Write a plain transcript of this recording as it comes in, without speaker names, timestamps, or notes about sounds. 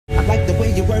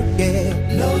you work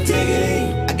it. No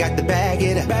diggity. I got to bag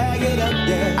it up,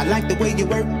 yeah. I like the way you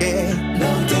work it.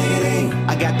 No diggity.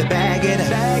 I got to bag it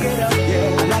up,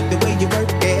 yeah. I like the way you work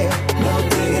it. No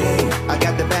diggity. I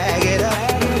got to bag it up,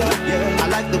 yeah. I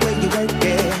like the way you work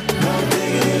it. No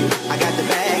diggity. I got to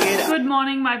bag it up. Good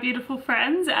morning, my beautiful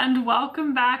friends, and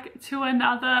welcome back to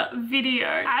another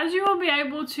video. As you will be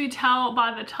able to tell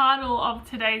by the title of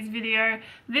today's video,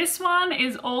 this one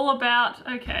is all about,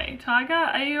 okay, Tiger,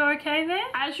 are you okay there?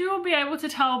 As you will be able to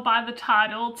tell by the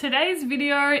title, today's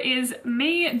video is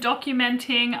me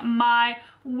documenting my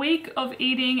week of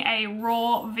eating a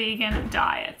raw vegan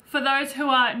diet. For those who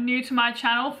are new to my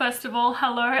channel, first of all,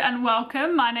 hello and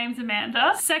welcome. My name's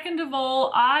Amanda. Second of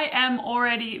all, I am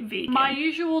already vegan. My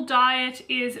usual diet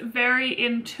is very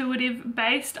intuitive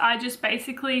based. I just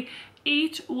basically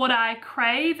eat what I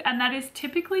crave, and that is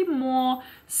typically more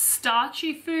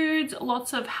starchy foods,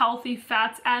 lots of healthy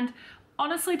fats, and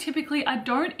honestly, typically I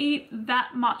don't eat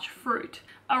that much fruit.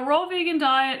 A raw vegan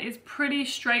diet is pretty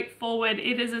straightforward.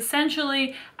 It is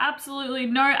essentially absolutely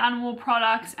no animal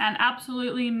products and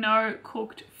absolutely no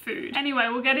cooked food. Anyway,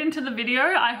 we'll get into the video.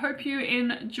 I hope you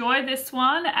enjoy this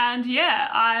one, and yeah,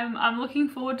 I'm looking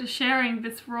forward to sharing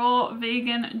this raw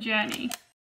vegan journey.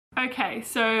 Okay,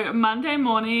 so Monday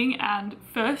morning and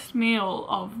first meal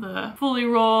of the fully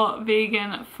raw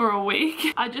vegan for a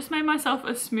week. I just made myself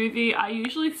a smoothie. I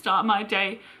usually start my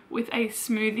day with a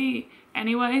smoothie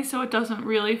anyway, so it doesn't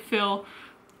really feel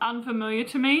unfamiliar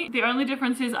to me. The only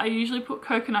difference is I usually put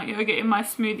coconut yogurt in my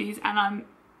smoothies, and I'm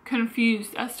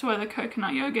confused as to whether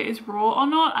coconut yogurt is raw or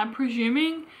not. I'm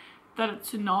presuming that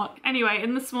it's not. Anyway,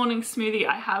 in this morning's smoothie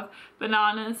I have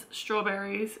bananas,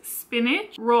 strawberries,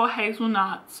 spinach, raw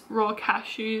hazelnuts, raw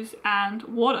cashews, and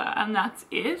water, and that's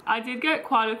it. I did get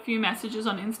quite a few messages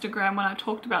on Instagram when I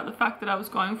talked about the fact that I was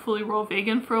going fully raw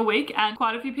vegan for a week, and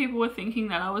quite a few people were thinking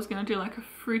that I was going to do like a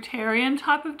fruitarian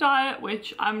type of diet,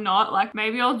 which I'm not. Like,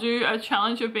 maybe I'll do a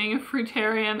challenge of being a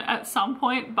fruitarian at some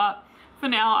point, but for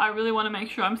now, I really want to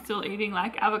make sure I'm still eating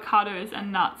like avocados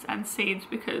and nuts and seeds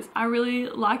because I really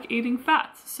like eating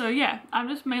fats. So yeah, I'm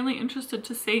just mainly interested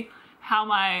to see how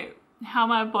my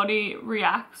body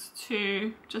reacts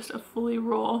to just a fully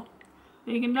raw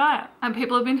vegan diet. And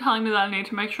people have been telling me that I need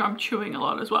to make sure I'm chewing a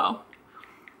lot as well.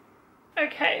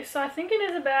 Okay, so I think it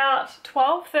is about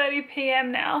 12:30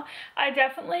 p.m. now. I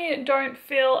definitely don't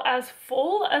feel as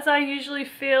full as I usually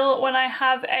feel when I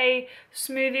have a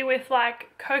smoothie with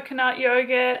like coconut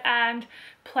yogurt and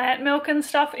plant milk and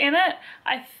stuff in it.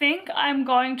 I think I'm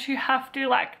going to have to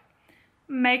like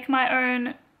make my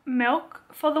own milk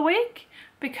for the week,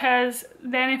 because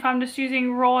then if I'm just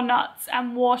using raw nuts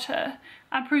and water,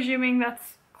 I'm presuming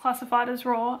that's classified as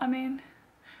raw. I mean,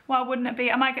 why wouldn't it be?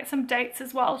 I might get some dates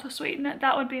as well to sweeten it.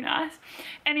 That would be nice.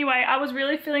 Anyway, I was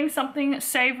really feeling something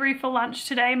savory for lunch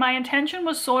today. My intention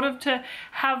was sort of to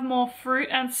have more fruit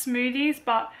and smoothies,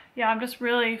 but yeah, I'm just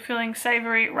really feeling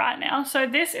savory right now. So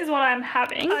this is what I'm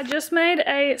having. I just made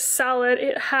a salad.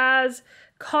 It has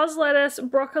cos lettuce,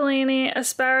 broccolini,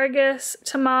 asparagus,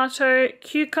 tomato,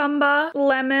 cucumber,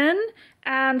 lemon,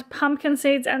 and pumpkin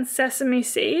seeds and sesame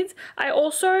seeds. I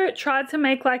also tried to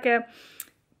make like a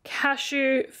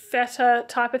cashew feta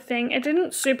type of thing. It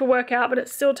didn't super work out, but it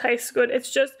still tastes good.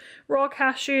 It's just raw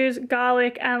cashews,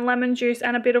 garlic, and lemon juice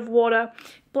and a bit of water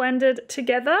blended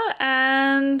together.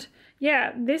 And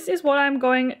yeah, this is what I'm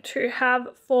going to have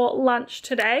for lunch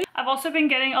today. I've also been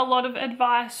getting a lot of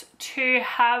advice to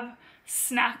have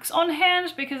snacks on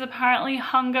hand because apparently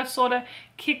hunger sort of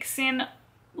kicks in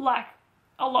like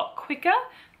a lot quicker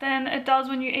than it does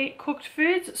when you eat cooked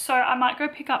foods. So I might go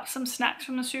pick up some snacks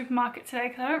from the supermarket today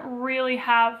because I don't really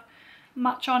have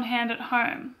much on hand at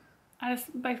home. I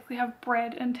just basically have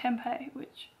bread and tempeh,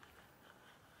 which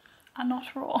are not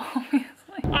raw, obviously.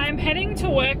 I'm heading to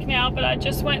work now, but I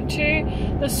just went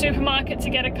to the supermarket to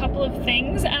get a couple of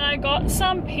things, and I got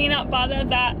some peanut butter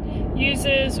that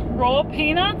uses raw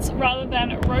peanuts rather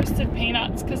than roasted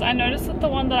peanuts, because I noticed that the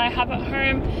one that I have at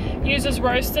home uses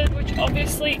roasted, which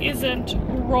obviously isn't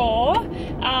raw.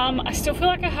 I still feel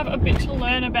like I have a bit to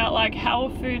learn about like how a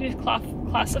food is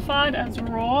classified as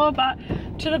raw, but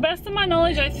to the best of my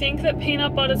knowledge, I think that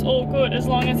peanut butter is all good as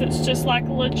long as it's just like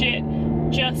legit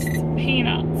just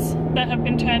peanuts that have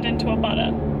been turned into a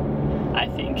butter, I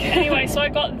think. Anyway, so I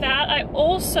got that. I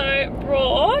also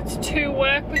brought to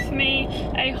work with me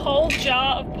a whole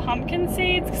jar of pumpkin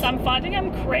seeds because I'm finding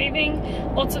I'm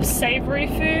craving lots of savory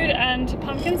food, and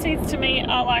pumpkin seeds to me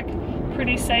are like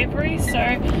pretty savory, so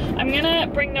I'm gonna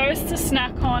bring those to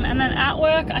snack on. And then at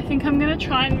work I think I'm gonna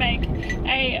try and make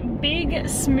a big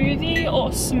smoothie or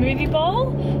smoothie bowl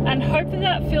and hope that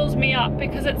that fills me up,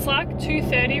 because it's like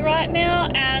 2:30 right now,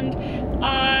 and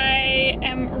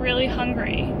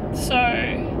hungry. So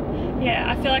yeah,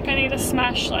 I feel like I need to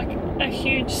smash like a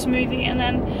huge smoothie and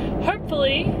then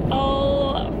hopefully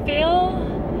I'll feel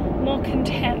more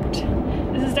content.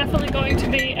 This is definitely going to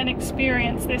be an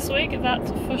experience this week, that's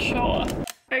for sure.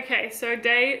 Okay, so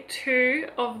day 2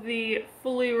 of the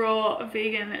fully raw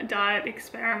vegan diet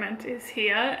experiment is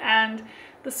here, and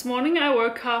this morning I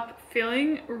woke up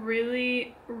feeling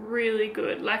really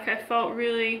good. Like I felt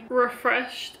really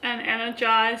refreshed and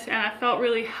energized, and I felt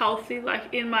really healthy,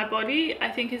 like in my body, I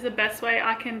think is the best way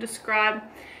I can describe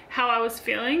how I was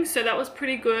feeling. So that was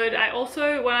pretty good. I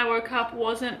also, when I woke up,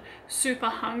 wasn't super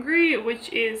hungry,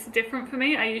 which is different for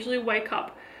me. I usually wake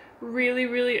up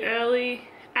really early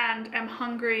and am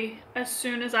hungry as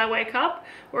soon as I wake up,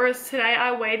 whereas today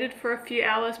I waited for a few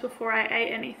hours before I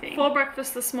ate anything. For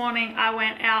breakfast this morning I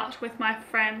went out with my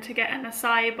friend to get an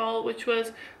acai bowl, which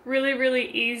was really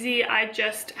easy. I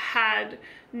just had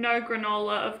no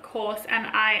granola, of course, and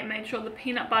I made sure the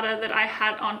peanut butter that I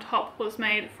had on top was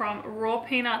made from raw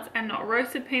peanuts and not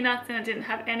roasted peanuts, and it didn't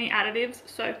have any additives.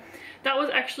 So that was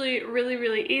actually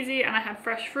really easy, and I had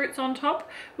fresh fruits on top,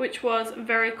 which was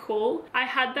very cool. I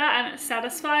had that and it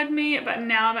satisfied me, but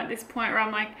now I'm at this point where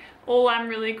I'm like, all I'm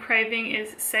really craving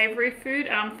is savory food,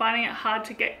 and I'm finding it hard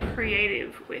to get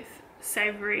creative with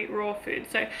savory raw food.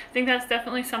 So I think that's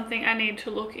definitely something I need to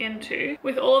look into.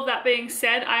 With all of that being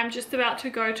said, I'm just about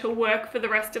to go to work for the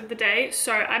rest of the day,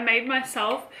 so I made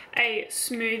myself a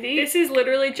smoothie. This is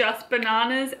literally just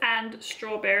bananas and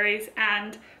strawberries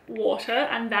and water,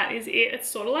 and that is it. It's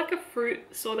sort of like a fruit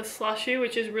sort of slushy,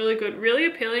 which is really good, really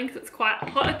appealing because it's quite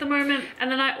hot at the moment. And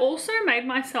then I also made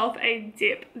myself a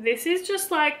dip. This is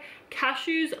just like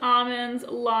cashews, almonds,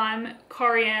 lime,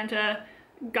 coriander,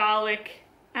 garlic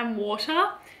and water,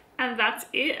 and that's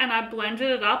it. And I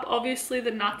blended it up. Obviously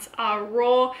the nuts are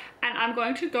raw, and I'm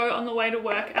going to go on the way to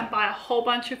work and buy a whole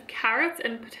bunch of carrots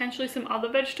and potentially some other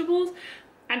vegetables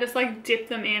and just like dip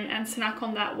them in and snack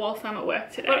on that whilst I'm at work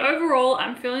today. But overall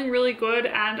I'm feeling really good,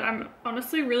 and I'm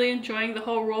honestly really enjoying the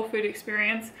whole raw food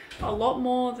experience a lot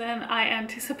more than I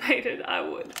anticipated I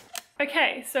would.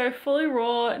 Okay, so fully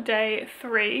raw day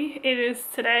 3 it is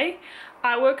today.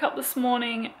 I woke up this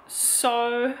morning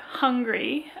so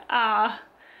hungry.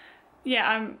 Yeah,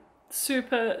 I'm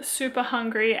super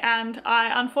hungry, and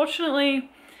I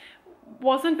unfortunately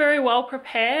wasn't very well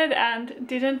prepared and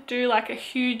didn't do like a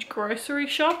huge grocery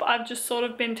shop. I've just sort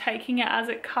of been taking it as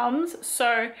it comes.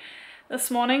 So this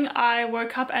morning I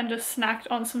woke up and just snacked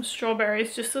on some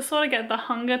strawberries just to sort of get the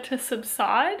hunger to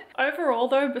subside. Overall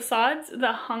though, besides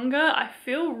the hunger, I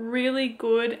feel really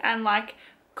good and like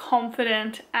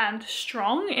confident and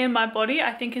strong in my body,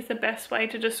 I think is the best way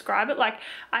to describe it. Like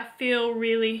I feel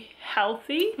really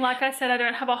healthy. Like I said, I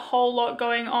don't have a whole lot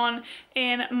going on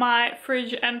in my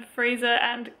fridge and freezer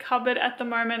and cupboard at the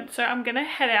moment, so I'm gonna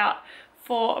head out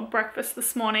for breakfast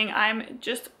this morning. I'm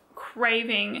just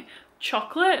craving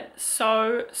chocolate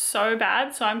so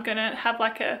bad, so I'm gonna have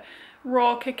like a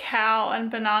raw cacao and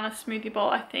banana smoothie bowl,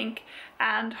 I think,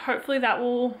 and hopefully that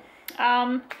will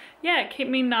yeah, keep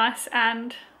me nice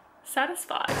and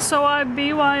satisfied. So I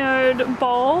BYO'd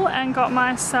bowl and got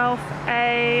myself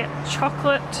a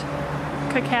chocolate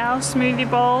cacao smoothie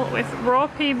bowl with raw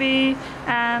PB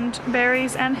and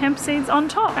berries and hemp seeds on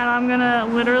top, and I'm gonna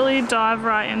literally dive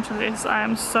right into this. I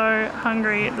am so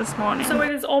hungry this morning. So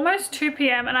it is almost 2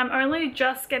 p.m. and I'm only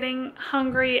just getting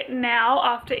hungry now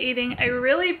after eating a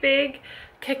really big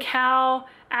cacao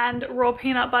and raw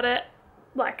peanut butter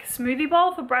like smoothie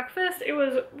bowl for breakfast. It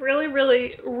was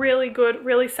really good,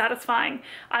 really satisfying.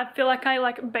 I feel like I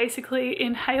like basically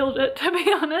inhaled it, to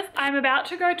be honest. I'm about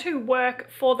to go to work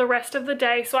for the rest of the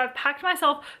day, so I've packed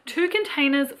myself 2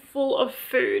 containers full of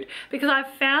food, because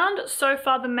I've found so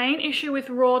far the main issue with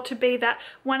raw to be that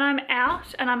when I'm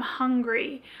out and I'm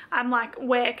hungry, I'm like,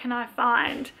 where can I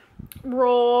find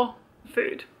raw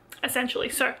food? Essentially.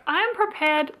 So I am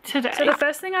prepared today. So the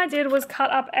first thing I did was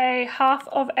cut up a half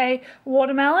of a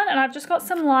watermelon, and I've just got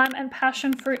some lime and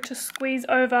passion fruit to squeeze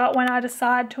over when I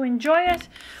decide to enjoy it.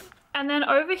 And then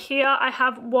over here I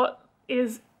have what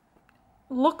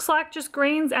looks like just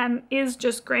greens and is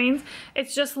just greens.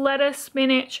 It's just lettuce,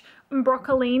 spinach,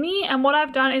 broccolini, and what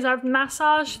I've done is I've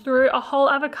massaged through a whole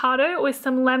avocado with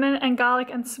some lemon and garlic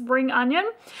and spring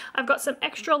onion. I've got some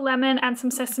extra lemon and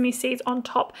some sesame seeds on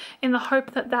top in the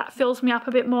hope that that fills me up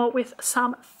a bit more with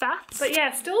some fats. But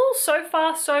yeah, still so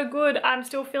far so good. I'm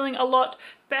still feeling a lot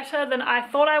better than I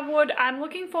thought I would. I'm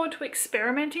looking forward to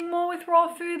experimenting more with raw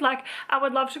food. Like, I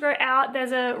would love to go out.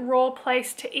 There's a raw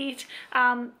place to eat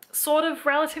sort of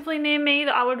relatively near me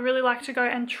that I would really like to go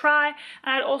and try,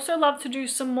 and I'd also love to do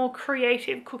some more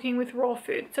creative cooking with raw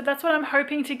food. So that's what I'm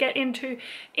hoping to get into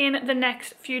in the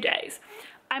next few days.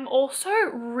 I'm also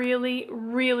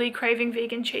really craving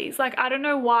vegan cheese. Like, I don't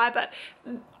know why, but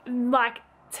like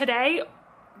today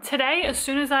as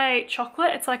soon as I ate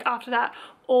chocolate, it's like after that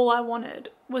all I wanted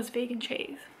was vegan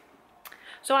cheese.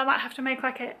 So I might have to make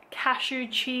like a cashew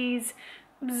cheese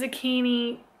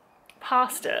zucchini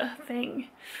pasta thing.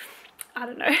 I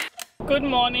don't know. Good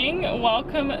morning,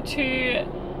 welcome to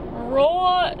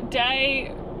raw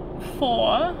day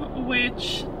 4,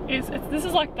 which is, this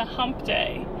is like the hump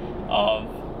day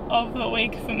of the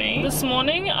week for me. This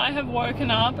morning I have woken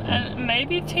up, and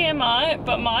maybe TMI,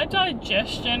 but my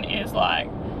digestion is like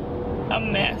a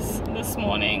mess this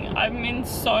morning. I'm in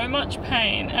so much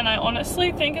pain, and I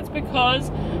honestly think it's because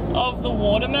of the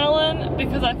watermelon,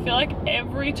 because I feel like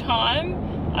every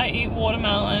time I eat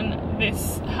watermelon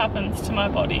this happens to my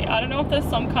body. I don't know if there's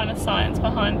some kind of science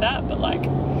behind that, but like,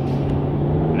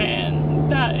 man,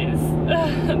 that is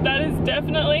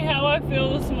definitely how I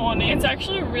feel this morning. It's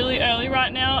actually really early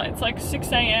right now. It's like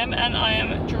 6 AM and I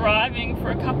am driving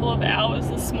for a couple of hours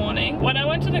this morning. When I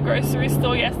went to the grocery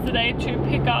store yesterday to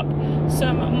pick up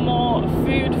some more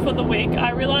food for the week,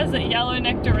 I realized that yellow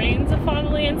nectarines are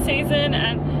finally in season,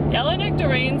 and yellow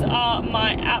nectarines are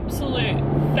my absolute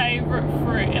favorite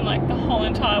fruit in like the whole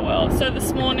entire world. So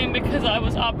this morning, because I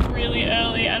was up really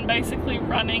early and basically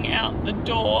running out the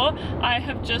door, I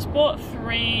have just bought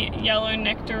 3 yellow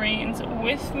nectarines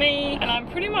with me, and I'm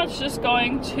pretty much just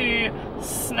going to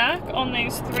snack on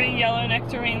these 3 yellow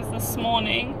nectarines this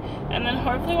morning, and then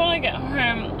hopefully when I get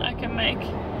home I can make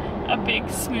a big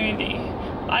smoothie.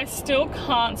 I still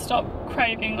can't stop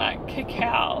craving like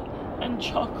cacao and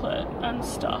chocolate and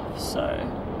stuff, so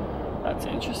that's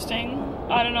interesting.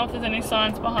 I don't know if there's any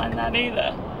science behind that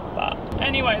either, but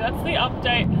anyway, that's the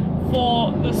update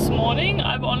for this morning.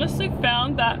 I've honestly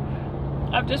found that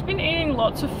I've just been eating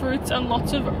lots of fruits and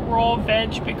lots of raw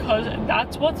veg because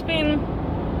that's what's been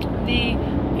the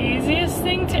easiest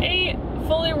thing to eat,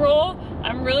 fully raw.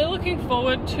 I'm really looking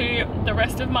forward to the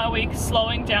rest of my week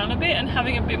slowing down a bit and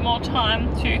having a bit more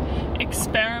time to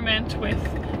experiment with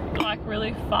like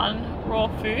really fun raw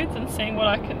foods and seeing what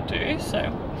I can do. So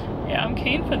yeah, I'm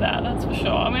keen for that, that's for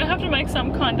sure. I'm gonna have to make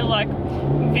some kind of like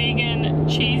vegan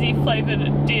cheesy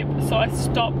flavored dip so I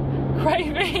stop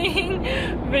craving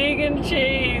vegan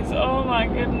cheese. Oh my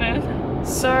goodness.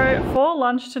 So for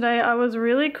lunch today I was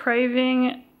really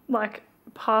craving like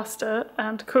pasta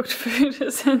and cooked food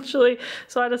essentially,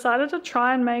 so I decided to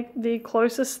try and make the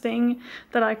closest thing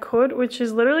that I could, which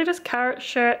is literally just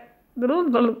shredded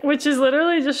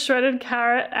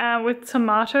carrot with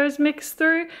tomatoes mixed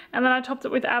through, and then I topped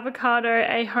it with avocado,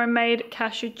 a homemade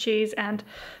cashew cheese and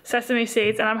sesame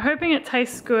seeds, and I'm hoping it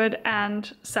tastes good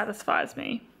and satisfies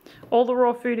me. All the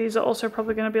raw foodies are also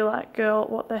probably going to be like, girl,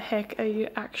 what the heck are you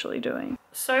actually doing?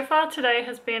 So far today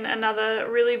has been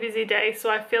another really busy day, so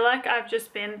I feel like I've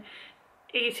just been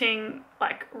eating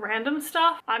like random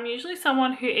stuff. I'm usually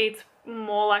someone who eats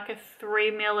more like a 3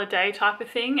 meal a day type of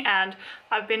thing, and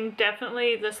I've been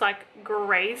definitely just like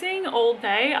grazing all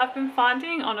day, I've been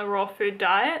finding, on a raw food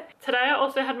diet. Today I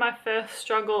also had my first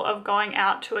struggle of going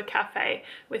out to a cafe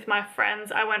with my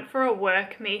friends. I went for a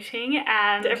work meeting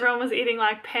and everyone was eating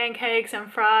like pancakes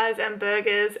and fries and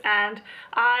burgers, and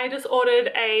I just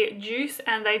ordered a juice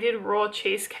and they did raw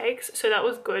cheesecakes, so that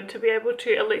was good to be able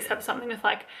to at least have something with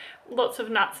like lots of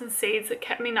nuts and seeds that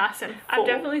kept me nice and full. I'm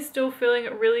definitely still feeling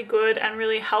really good and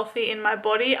really healthy in my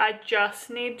body. I just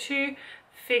need to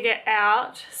figure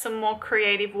out some more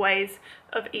creative ways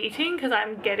of eating because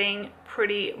I'm getting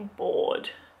pretty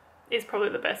bored, is probably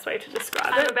the best way to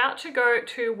describe it. I'm about to go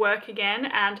to work again,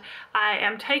 and I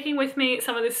am taking with me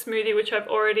some of this smoothie which I've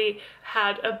already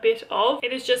had a bit of.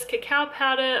 It is just cacao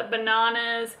powder,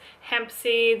 bananas, hemp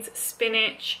seeds,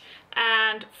 spinach,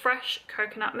 and fresh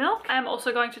coconut milk. I am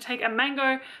also going to take a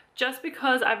mango just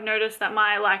because I've noticed that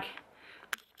my like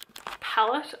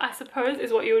palate, I suppose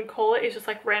is what you would call it, is just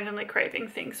like randomly craving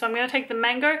things. So I'm going to take the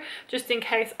mango just in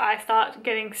case I start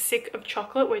getting sick of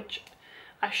chocolate, which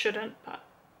I shouldn't, but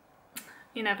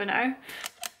you never know.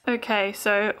 Okay,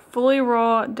 so fully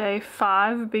raw day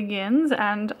 5 begins,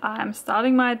 and I'm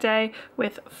starting my day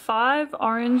with 5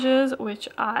 oranges which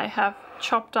I have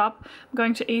chopped up. I'm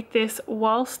going to eat this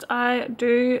whilst I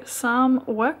do some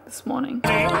work this morning.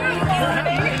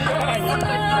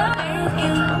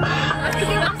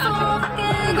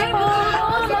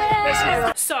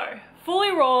 So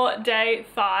fully raw day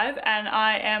 5 and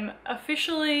I am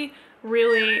officially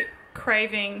really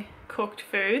craving cooked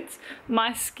foods.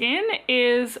 My skin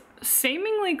is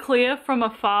seemingly clear from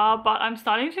afar, but I'm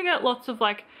starting to get lots of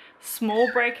like small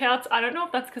breakouts. I don't know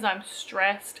if that's because I'm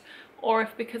stressed or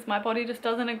if because my body just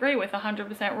doesn't agree with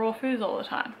 100% raw foods all the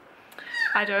time.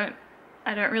 I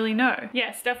don't really know.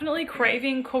 Yes, definitely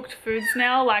craving cooked foods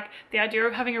now. Like the idea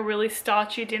of having a really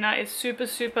starchy dinner is super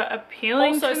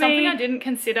appealing to me. Also, something I didn't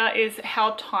consider is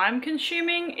how time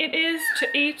consuming it is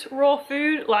to eat raw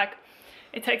food. Like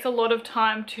it takes a lot of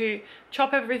time to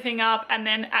chop everything up, and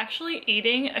then actually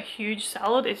eating a huge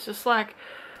salad is just like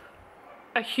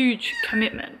a huge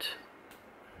commitment,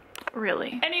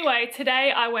 really. Anyway,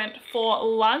 today I went for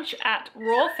lunch at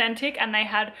Raw Authentic and they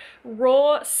had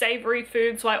raw savory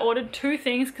food. So I ordered 2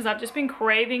 things because I've just been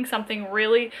craving something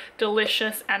really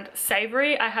delicious and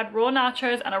savory. I had raw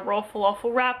nachos and a raw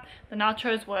falafel wrap. The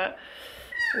nachos were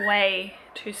way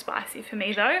too spicy for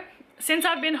me though. Since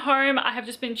I've been home, I have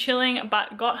just been chilling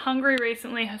but got hungry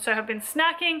recently, so I've been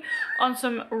snacking on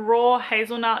some raw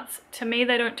hazelnuts. To me,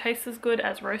 they don't taste as good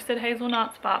as roasted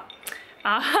hazelnuts, but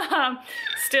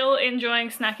still enjoying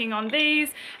snacking on these.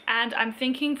 And I'm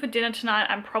thinking for dinner tonight,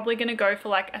 I'm probably gonna go for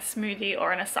like a smoothie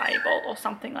or an acai bowl or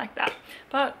something like that.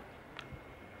 But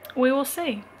we will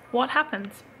see what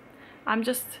happens. I'm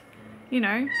just, you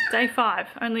know, day 5,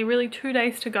 only really 2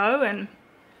 days to go, and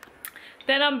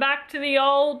then I'm back to the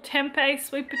old tempeh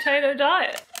sweet potato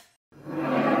diet.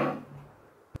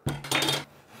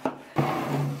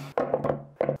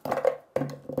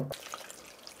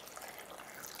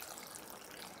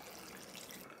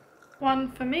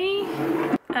 One for me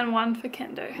and one for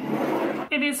Kendo.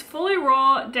 It is fully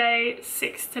raw day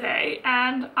 6 today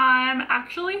and I'm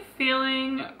actually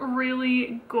feeling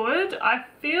really good. I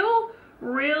feel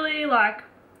really like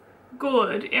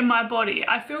good in my body.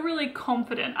 I feel really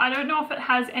confident. I don't know if it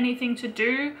has anything to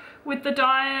do with the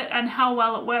diet and how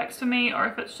well it works for me, or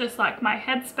if it's just like my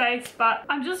headspace, but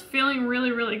I'm just feeling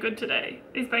really good today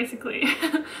is basically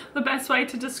the best way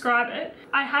to describe it.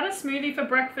 I had a smoothie for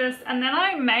breakfast and then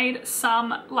I made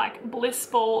some like bliss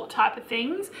ball type of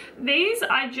things. These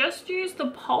I just used the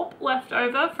pulp left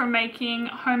over from making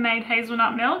homemade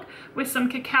hazelnut milk with some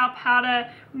cacao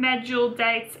powder, medjool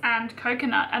dates and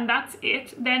coconut, and that's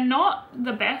it. They're not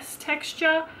the best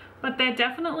texture, but they're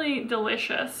definitely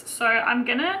delicious. So I'm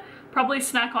gonna probably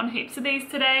snack on heaps of these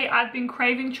today. I've been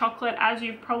craving chocolate, as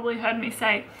you've probably heard me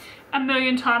say a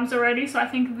million times already, so I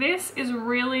think this is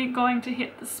really going to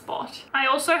hit the spot. I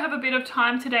also have a bit of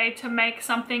time today to make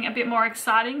something a bit more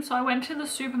exciting, so I went to the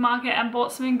supermarket and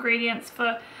bought some ingredients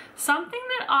for something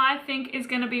that I think is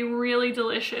going to be really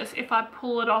delicious if I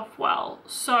pull it off well.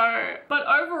 So, but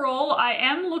overall I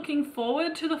am looking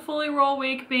forward to the fully raw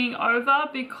week being over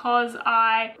because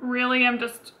I really am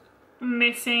just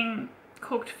missing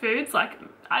cooked foods. Like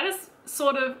I just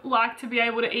sort of like to be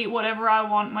able to eat whatever I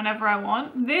want whenever I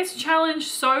want. This challenge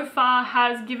so far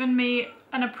has given me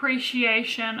an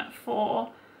appreciation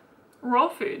for raw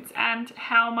foods and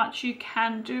how much you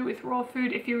can do with raw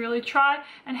food if you really try,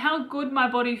 and how good my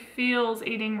body feels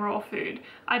eating raw food.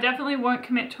 I definitely won't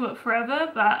commit to it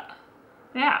forever, but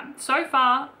yeah, so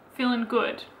far feeling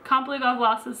good. Can't believe I've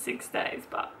lasted 6 days,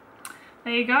 but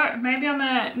there you go. Maybe I'm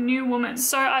a new woman.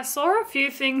 So I saw a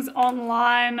few things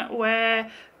online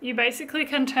where you basically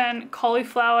can turn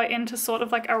cauliflower into sort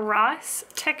of like a rice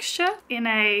texture in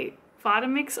a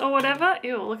Vitamix or whatever.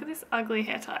 Ew, look at this ugly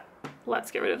hair tie. Let's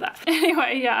get rid of that.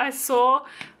 Anyway, yeah, I saw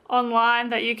online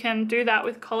that you can do that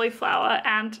with cauliflower,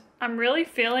 and I'm really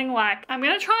feeling like I'm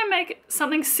gonna try and make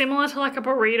something similar to like a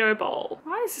burrito bowl.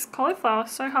 Why is this cauliflower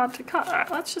so hard to cut? All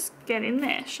right, let's just get in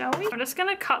there, shall we? I'm just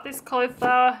gonna cut this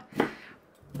cauliflower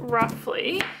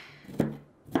roughly.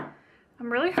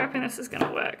 I'm really hoping this is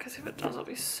gonna work, because if it does, I'll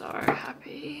be so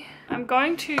happy. I'm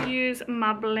going to use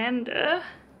my blender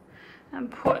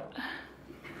and put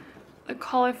the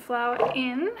cauliflower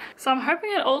in. So I'm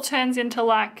hoping it all turns into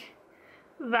like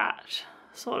that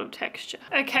sort of texture.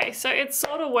 Okay, so it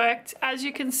sort of worked. As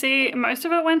you can see, most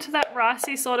of it went to that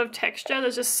ricey sort of texture.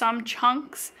 There's just some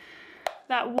chunks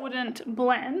that wouldn't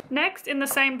blend. Next, in the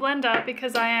same blender,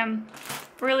 because I am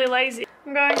really lazy,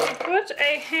 I'm going to put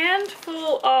a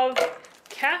handful of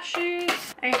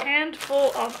cashews, a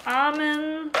handful of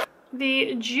almonds,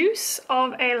 the juice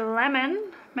of a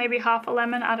lemon, maybe half a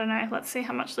lemon, I don't know. Let's see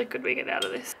how much liquid we get out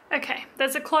of this. Okay,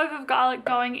 there's a clove of garlic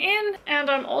going in, and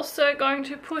I'm also going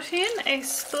to put in a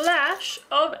splash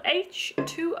of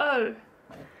H2O.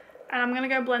 And I'm gonna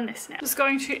go blend this now. Just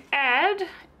going to add,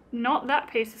 not that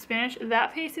piece of spinach,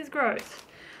 that piece is gross.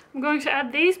 I'm going to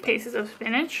add these pieces of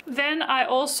spinach. Then I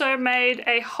also made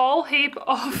a whole heap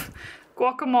of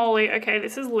Guacamole. Okay,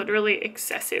 this is literally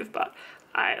excessive, but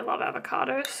I love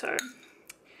avocado, so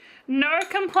no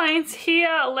complaints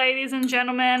here, ladies and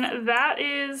gentlemen. That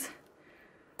is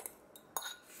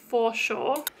for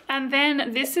sure. And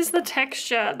then this is the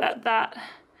texture that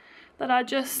I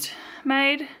just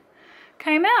made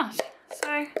came out.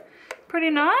 So pretty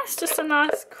nice, just a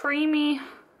nice creamy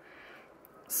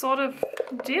sort of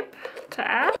dip to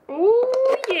add.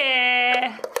 Ooh,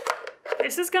 yeah.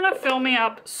 This is gonna fill me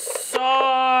up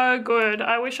so good.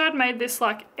 I wish I'd made this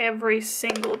like every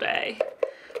single day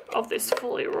of this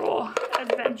fully raw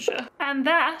adventure. And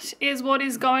that is what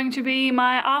is going to be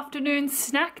my afternoon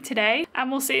snack today. And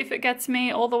we'll see if it gets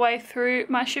me all the way through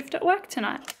my shift at work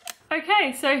tonight.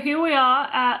 Okay, so here we are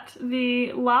at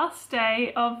the last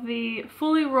day of the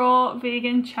fully raw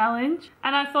vegan challenge.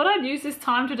 And I thought I'd use this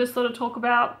time to just sort of talk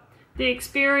about the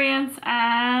experience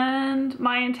and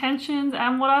my intentions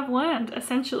and what I've learned,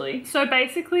 essentially. So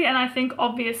basically, and I think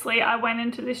obviously, I went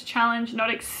into this challenge not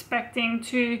expecting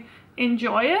to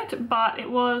enjoy it, but it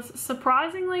was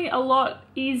surprisingly a lot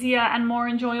easier and more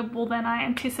enjoyable than I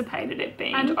anticipated it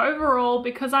being. And overall,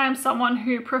 because I am someone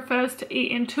who prefers to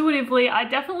eat intuitively, I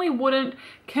definitely wouldn't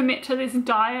commit to this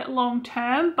diet long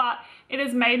term, but it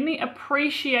has made me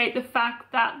appreciate the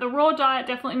fact that the raw diet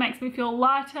definitely makes me feel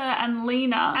lighter and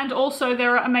leaner. And also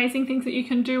there are amazing things that you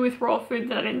can do with raw food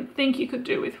that I didn't think you could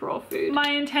do with raw food.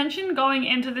 My intention going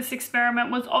into this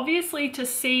experiment was obviously to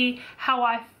see how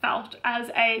I felt as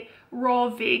a raw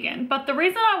vegan. But the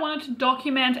reason I wanted to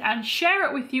document and share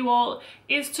it with you all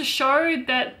is to show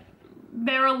that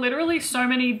there are literally so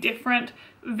many different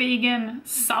vegan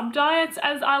sub-diets,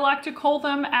 as I like to call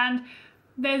them, and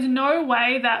there's no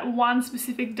way that one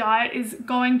specific diet is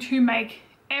going to make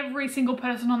every single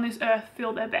person on this earth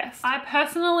feel their best. I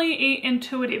personally eat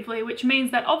intuitively, which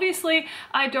means that obviously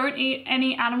I don't eat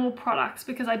any animal products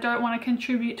because I don't want to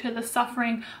contribute to the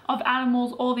suffering of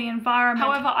animals or the environment.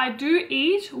 However, I do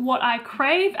eat what I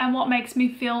crave and what makes me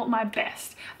feel my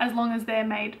best, as long as they're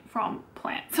made from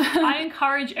plants. I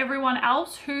encourage everyone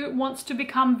else who wants to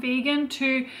become vegan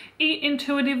to eat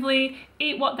intuitively,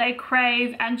 eat what they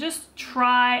crave, and just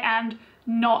try and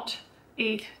not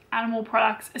eat animal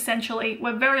products. Essentially,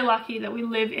 we're very lucky that we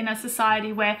live in a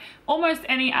society where almost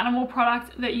any animal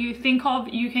product that you think of,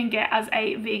 you can get as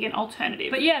a vegan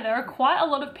alternative. But yeah, there are quite a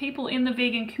lot of people in the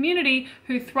vegan community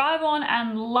who thrive on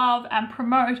and love and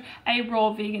promote a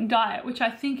raw vegan diet, which I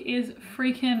think is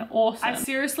freaking awesome. I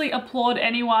seriously applaud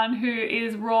anyone who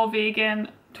is raw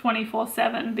vegan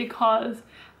 24/7 because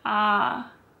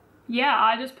yeah,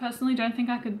 I just personally don't think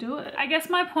I could do it. I guess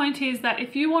my point is that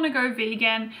if you want to go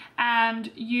vegan and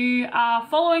you are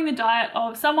following the diet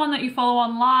of someone that you follow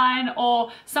online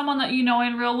or someone that you know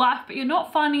in real life, but you're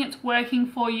not finding it's working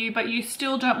for you, but you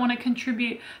still don't want to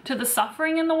contribute to the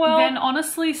suffering in the world, then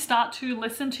honestly start to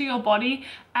listen to your body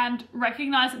and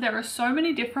recognize that there are so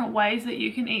many different ways that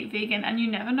you can eat vegan, and you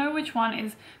never know which one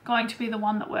is going to be the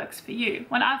one that works for you.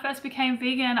 When I first became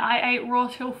vegan, I ate raw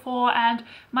till 4 and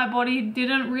my body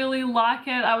didn't really like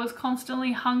it. I was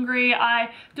constantly hungry.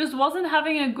 I just wasn't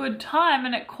having a good time,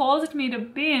 and it caused me to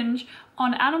binge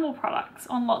on animal products,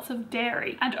 on lots of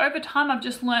dairy. And over time, I've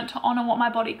just learned to honor what my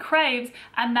body craves,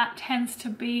 and that tends to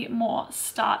be more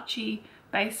starchy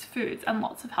based foods and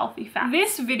lots of healthy fat.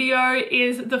 This video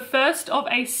is the first of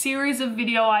a series of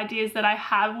video ideas that I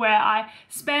have where I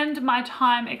spend my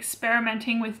time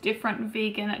experimenting with different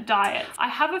vegan diets. I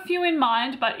have a few in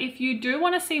mind, but if you do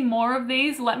want to see more of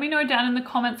these, let me know down in the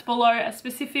comments below a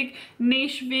specific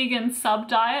niche vegan sub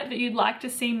diet that you'd like to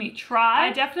see me try.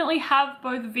 I definitely have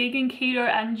both vegan keto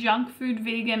and junk food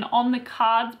vegan on the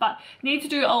cards, but need to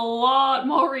do a lot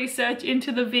more research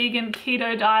into the vegan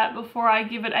keto diet before I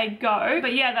give it a go.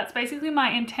 But yeah, that's basically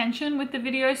my intention with the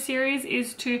video series,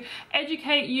 is to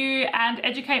educate you and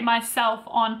educate myself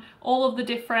on all of the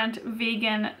different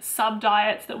vegan sub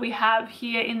diets that we have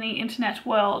here in the internet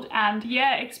world, and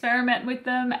yeah, experiment with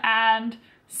them and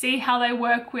see how they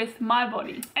work with my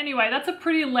body. Anyway, that's a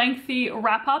pretty lengthy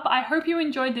wrap up. I hope you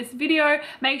enjoyed this video.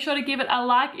 Make sure to give it a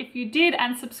like if you did,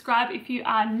 and subscribe if you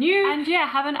are new. And yeah,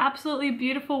 have an absolutely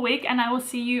beautiful week, and I will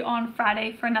see you on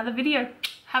Friday for another video.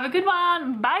 Have a good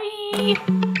one.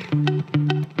 Bye.